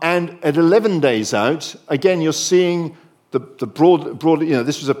 And at 11 days out, again, you're seeing the broad.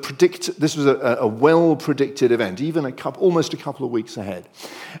 This was a well-predicted event, even almost a couple of weeks ahead.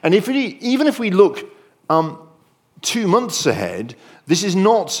 And even if we look 2 months ahead, this is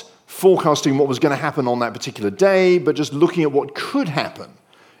not forecasting what was going to happen on that particular day, but just looking at what could happen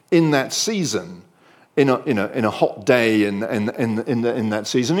in that season, in a hot day in that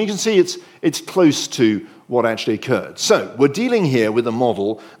season. And you can see it's close to what actually occurred. So we're dealing here with a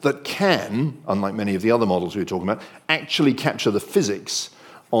model that can, unlike many of the other models we were talking about, actually capture the physics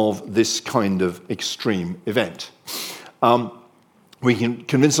of this kind of extreme event. We can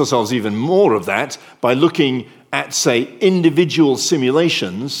convince ourselves even more of that by looking at, say, individual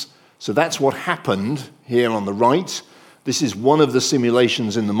simulations. So that's what happened here on the right. This is one of the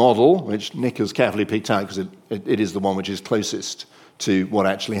simulations in the model, which Nick has carefully picked out because it is the one which is closest to what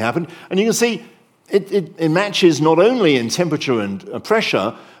actually happened. And you can see it matches not only in temperature and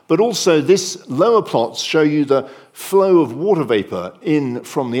pressure, but also this lower plots show you the flow of water vapor in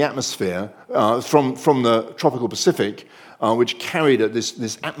from the atmosphere, from the tropical Pacific, which carried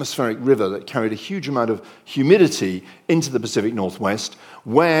this atmospheric river that carried a huge amount of humidity into the Pacific Northwest,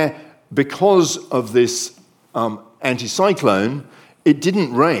 where, because of this anticyclone, it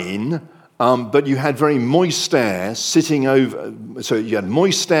didn't rain, but you had very moist air sitting over. So you had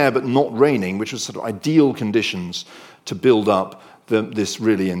moist air but not raining, which was sort of ideal conditions to build up this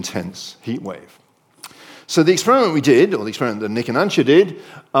really intense heat wave. So the experiment we did, or the experiment that Nick and Antje did,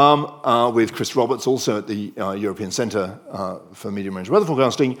 with Chris Roberts, also at the European Centre for Medium-Range Weather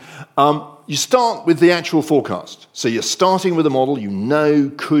Forecasting, you start with the actual forecast. So you're starting with a model you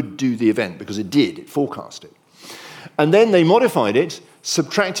know could do the event, because it did, it forecasted. And then they modified it,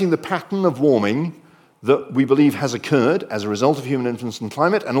 subtracting the pattern of warming that we believe has occurred as a result of human influence on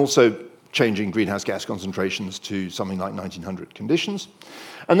climate, and also changing greenhouse gas concentrations to something like 1900 conditions,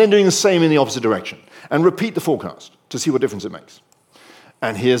 and then doing the same in the opposite direction, and repeat the forecast to see what difference it makes.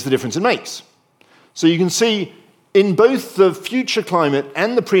 And here's the difference it makes. So you can see in both the future climate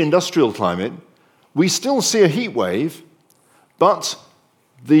and the pre-industrial climate, we still see a heat wave, but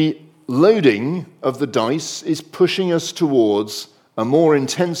the loading of the dice is pushing us towards a more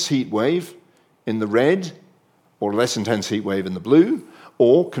intense heat wave in the red, or less intense heat wave in the blue,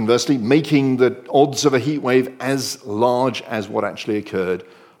 or conversely, making the odds of a heat wave as large as what actually occurred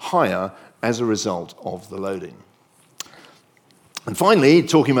higher as a result of the loading. And finally,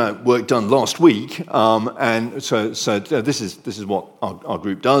 talking about work done last week, and so this is what our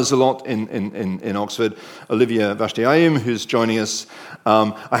group does a lot in Oxford. Olivia Vashtiayim, who's joining us.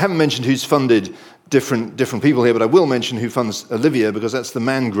 I haven't mentioned who's funded different people here, but I will mention who funds Olivia, because that's the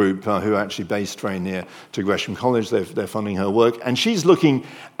Man Group, who are actually based very near to Gresham College. They're funding her work. And she's looking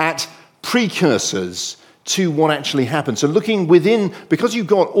at precursors to what actually happened. So looking within, because you've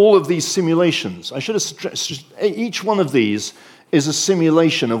got all of these simulations, I should have stressed, each one of these is a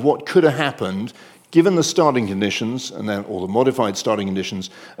simulation of what could have happened given the starting conditions, and then, or the modified starting conditions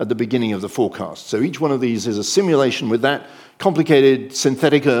at the beginning of the forecast. So each one of these is a simulation with that complicated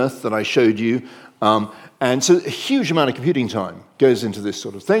synthetic Earth that I showed you. And so a huge amount of computing time goes into this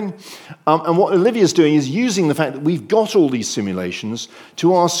sort of thing. And what Olivia's doing is using the fact that we've got all these simulations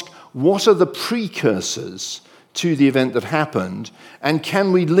to ask, what are the precursors to the event that happened, and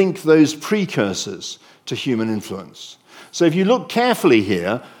can we link those precursors to human influence? So if you look carefully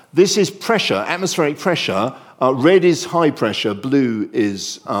here, this is pressure, atmospheric pressure. Red is high pressure, blue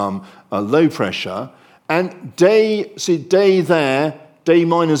is low pressure. And day there, day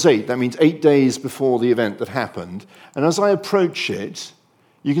 -8, that means 8 days before the event that happened. And as I approach it,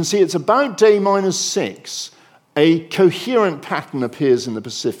 you can see it's about day -6, a coherent pattern appears in the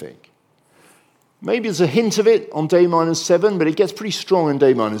Pacific. Maybe there's a hint of it on day -7, but it gets pretty strong on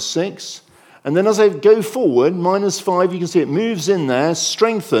day -6. And then as I go forward, -5, you can see it moves in there,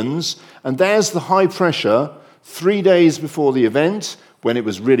 strengthens, and there's the high pressure 3 days before the event, when it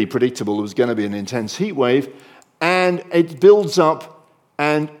was really predictable there was going to be an intense heat wave, and it builds up,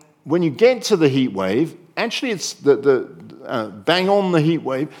 and when you get to the heat wave, actually it's bang on the heat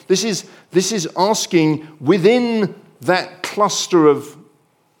wave. This is asking, within that cluster of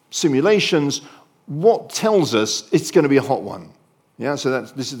simulations, what tells us it's going to be a hot one. Yeah, so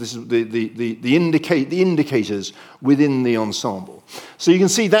this is the indicators within the ensemble. So you can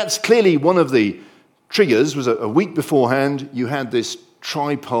see that's clearly one of the triggers. Was a week beforehand, you had this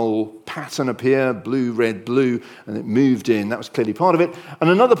tripole pattern appear, blue, red, blue, and it moved in. That was clearly part of it. And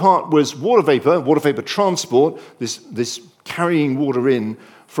another part was water vapor transport, this carrying water in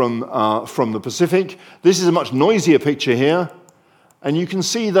from the Pacific. This is a much noisier picture here. And you can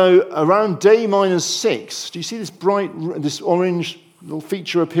see, though, around day -6, do you see this orange little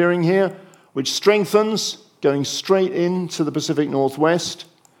feature appearing here, which strengthens, going straight into the Pacific Northwest.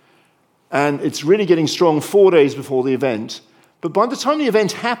 And it's really getting strong 4 days before the event. But by the time the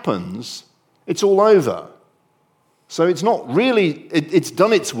event happens, it's all over. So it's not really, it's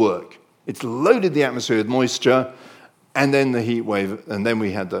done its work. It's loaded the atmosphere with moisture, and then the heat wave, and then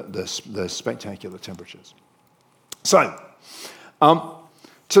we had the spectacular temperatures. So,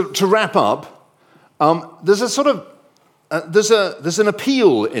 to wrap up, there's a sort of, there's an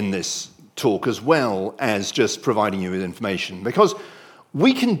appeal in this talk as well as just providing you with information, because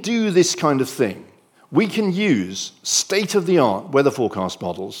we can do this kind of thing. We can use state-of-the-art weather forecast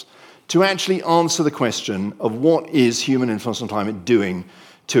models to actually answer the question of what is human influence on climate doing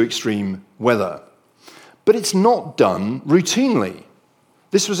to extreme weather. But it's not done routinely.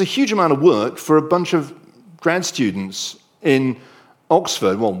 This was a huge amount of work for a bunch of grad students in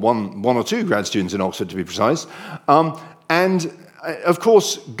Oxford, well, one or two grad students in Oxford to be precise, and of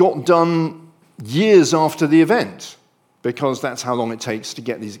course got done years after the event, because that's how long it takes to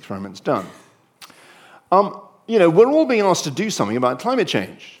get these experiments done. We're all being asked to do something about climate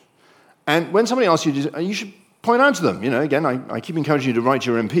change. And when somebody asks you to do, you should point out to them, again, I keep encouraging you to write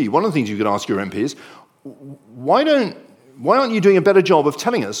to your MP. One of the things you could ask your MP is, why aren't you doing a better job of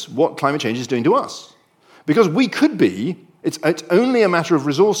telling us what climate change is doing to us? Because we could be, it's only a matter of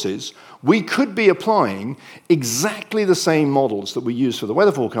resources, we could be applying exactly the same models that we use for the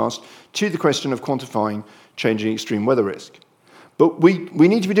weather forecast to the question of quantifying changing extreme weather risk. But we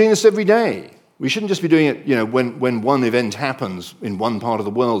need to be doing this every day. We shouldn't just be doing it, when one event happens in one part of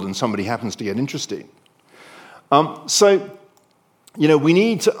the world and somebody happens to get interested. We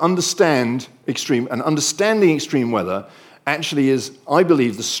need to understand extreme, and understanding extreme weather actually is, I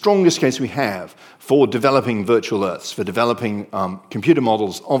believe, the strongest case we have for developing virtual Earths, for developing computer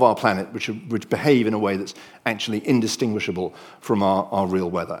models of our planet which behave in a way that's actually indistinguishable from our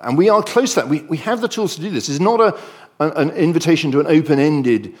real weather. And we are close to that. We have the tools to do this. It's not an invitation to an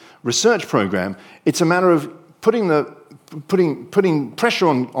open-ended research program. It's a matter of putting pressure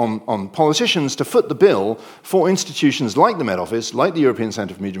on politicians to foot the bill for institutions like the Met Office, like the European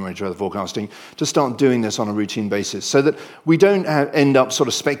Centre for Medium-Range Weather Forecasting, to start doing this on a routine basis, so that we don't end up sort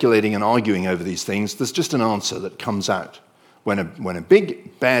of speculating and arguing over these things. There's just an answer that comes out. When a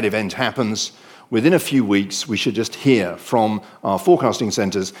big, bad event happens, within a few weeks, we should just hear from our forecasting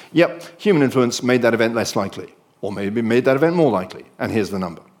centres, yep, human influence made that event less likely, or maybe made that event more likely, and here's the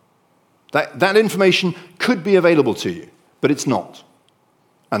number. That information could be available to you, but it's not.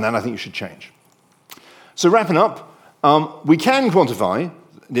 And that I think you should change. So wrapping up, we can quantify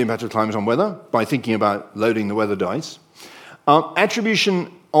the impact of climate on weather by thinking about loading the weather dice.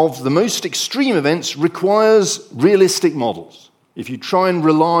 Attribution of the most extreme events requires realistic models. If you try and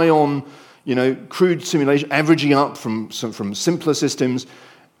rely on crude simulation, averaging up from simpler systems,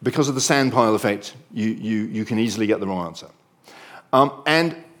 because of the sandpile effect, you can easily get the wrong answer.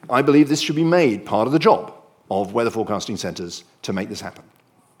 And I believe this should be made part of the job of weather forecasting centres to make this happen.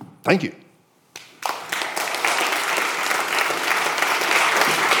 Thank you.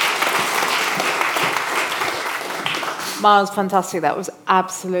 Miles, fantastic. That was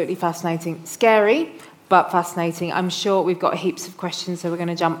absolutely fascinating. Scary, but fascinating. I'm sure we've got heaps of questions, so we're going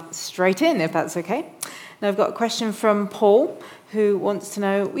to jump straight in, if that's okay. Now, I've got a question from Paul, who wants to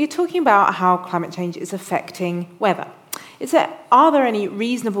know, we're talking about how climate change is affecting weather. Are there any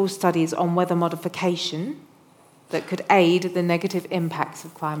reasonable studies on weather modification that could aid the negative impacts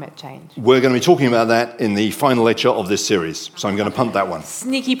of climate change? We're going to be talking about that in the final lecture of this series, so I'm going to punt that one.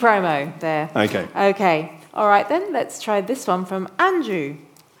 Sneaky promo there. Okay. All right, then, let's try this one from Andrew.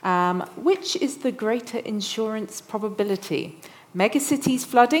 Which is the greater insurance probability? Megacities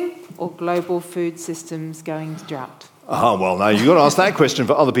flooding or global food systems going drought? Well, now you've got to ask that question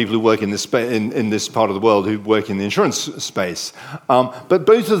for other people who work in this part of the world who work in the insurance space. But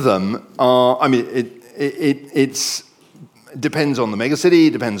both of them are, it depends on the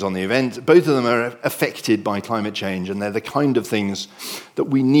megacity, depends on the event. Both of them are affected by climate change, and they're the kind of things that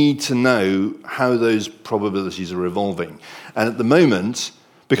we need to know how those probabilities are evolving. And at the moment,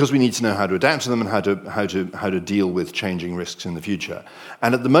 because we need to know how to adapt to them and how to deal with changing risks in the future.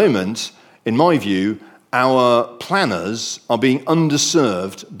 And at the moment, in my view, our planners are being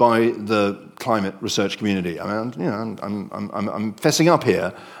underserved by the climate research community. I mean, you know, I'm fessing up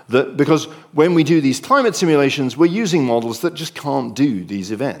here that because when we do these climate simulations, we're using models that just can't do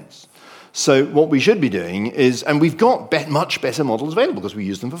these events. So what we should be doing is, and we've got much better models available because we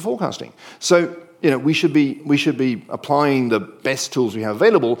use them for forecasting. So you know, we should be applying the best tools we have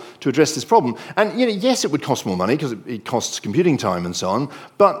available to address this problem. And you know, yes, it would cost more money because it costs computing time and so on.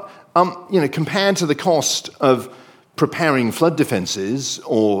 But you know, compared to the cost of preparing flood defenses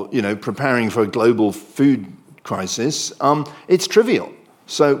or you know, preparing for a global food crisis, it's trivial.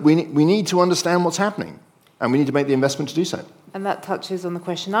 So we need to understand what's happening, and we need to make the investment to do so. And that touches on the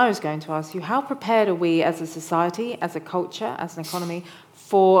question I was going to ask you. How prepared are we as a society, as a culture, as an economy,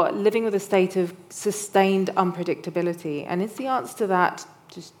 for living with a state of sustained unpredictability? And is the answer to that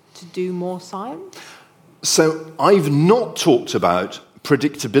just to do more science? So I've not talked about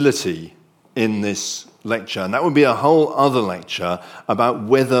predictability in this lecture, and that would be a whole other lecture about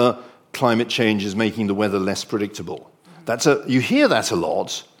whether climate change is making the weather less predictable. You hear that a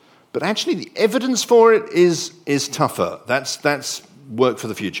lot, but actually the evidence for it is tougher. That's work for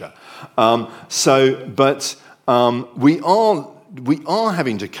the future. We are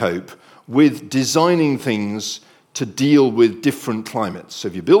having to cope with designing things to deal with different climates. So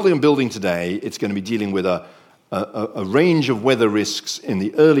if you're building a building today, it's going to be dealing with a range of weather risks in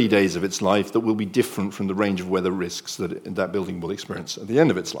the early days of its life that will be different from the range of weather risks that building will experience at the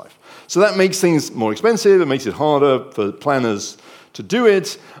end of its life. So that makes things more expensive, it makes it harder for planners to do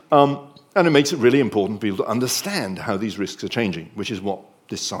it, and it makes it really important for people to understand how these risks are changing, which is what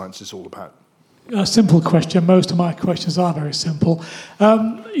this science is all about. A simple question. Most of my questions are very simple.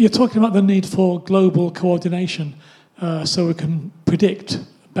 You're talking about the need for global coordination so we can predict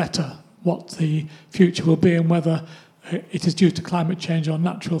better what the future will be and whether it is due to climate change or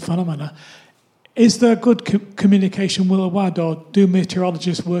natural phenomena. Is there good communication worldwide, or do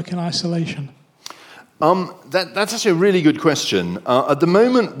meteorologists work in isolation? That's actually a really good question. At the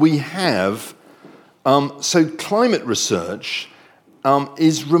moment we have, so climate research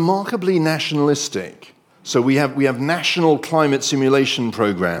is remarkably nationalistic. So we have national climate simulation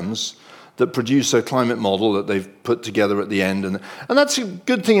programs that produce a climate model that they've put together at the end. And that's a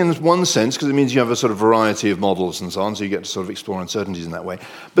good thing in one sense, because it means you have a sort of variety of models and so on, so you get to sort of explore uncertainties in that way.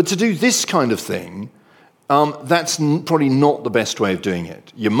 But to do this kind of thing, that's probably not the best way of doing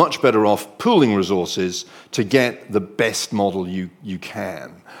it. You're much better off pooling resources to get the best model you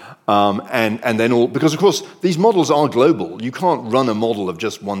can. And then because of course these models are global. You can't run a model of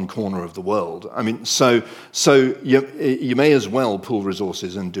just one corner of the world. I mean, so you may as well pool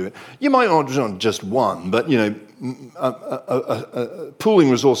resources and do it. You might not just one, but you know, pooling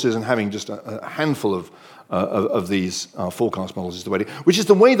resources and having just a handful of these forecast models is the way to, which is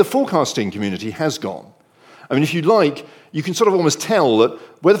the way the forecasting community has gone. I mean, if you like, you can sort of almost tell that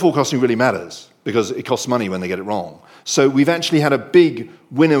weather forecasting really matters because it costs money when they get it wrong. So we've actually had a big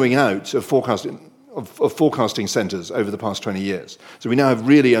winnowing out of forecasting centres over the past 20 years. So we now have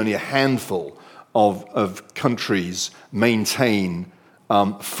really only a handful of countries maintain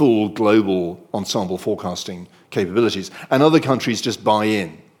full global ensemble forecasting capabilities, and other countries just buy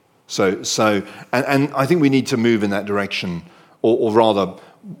in. So I think we need to move in that direction, or rather,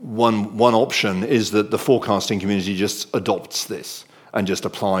 one option is that the forecasting community just adopts this and just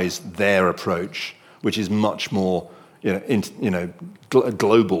applies their approach, which is much more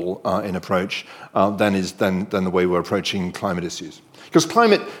global in approach than the way we're approaching climate issues. Because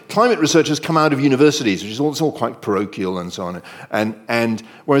climate research has come out of universities, which is all quite parochial and so on. And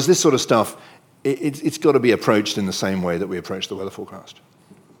whereas this sort of stuff, it's got to be approached in the same way that we approach the weather forecast.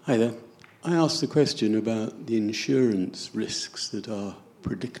 Hi there. I asked the question about the insurance risks that are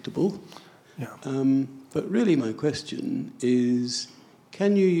predictable. Yeah. But really my question is,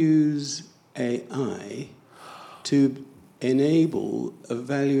 can you use AI to enable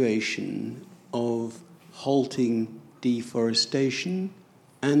evaluation of halting deforestation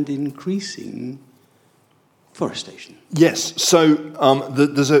and increasing forestation? Yes. So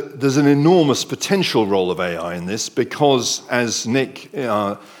there's an enormous potential role of AI in this because, as Nick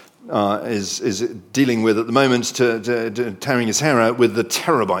is dealing with at the moment, tearing his hair out with the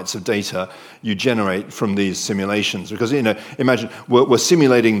terabytes of data you generate from these simulations. Because, imagine we're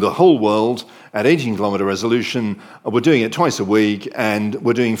simulating the whole world at 18-kilometer resolution. We're doing it twice a week, and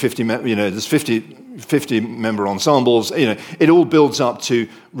we're doing 50 member ensembles. It all builds up to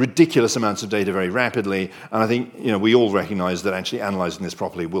ridiculous amounts of data very rapidly. And I think we all recognise that actually analysing this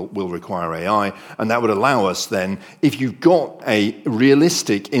properly will require AI, and that would allow us then, if you've got a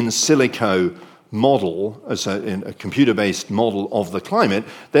realistic in silico model, in a computer-based model of the climate,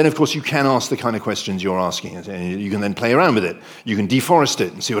 then of course you can ask the kind of questions you're asking, and you can then play around with it. You can deforest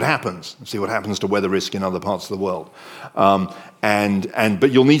it and see what happens, to weather risk in other parts of the world.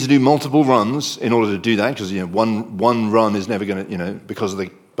 But you'll need to do multiple runs in order to do that, because one run is never going to, because of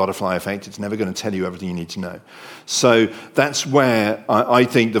the butterfly effect, it's never going to tell you everything you need to know. So that's where I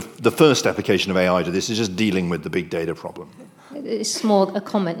think the first application of AI to this is just dealing with the big data problem. It's more a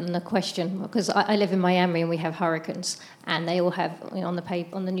comment than a question, because I live in Miami and we have hurricanes, and they all have,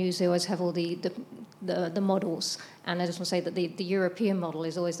 on the news, they always have all the models, and I just want to say that the European model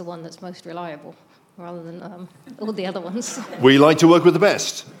is always the one that's most reliable, rather than all the other ones. We like to work with the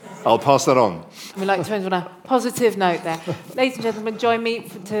best. I'll pass that on. We like to end on a positive note there. Ladies and gentlemen, join me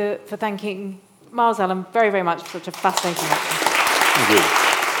for thanking Miles Allen very, very much for such a fascinating lecture. Thank you.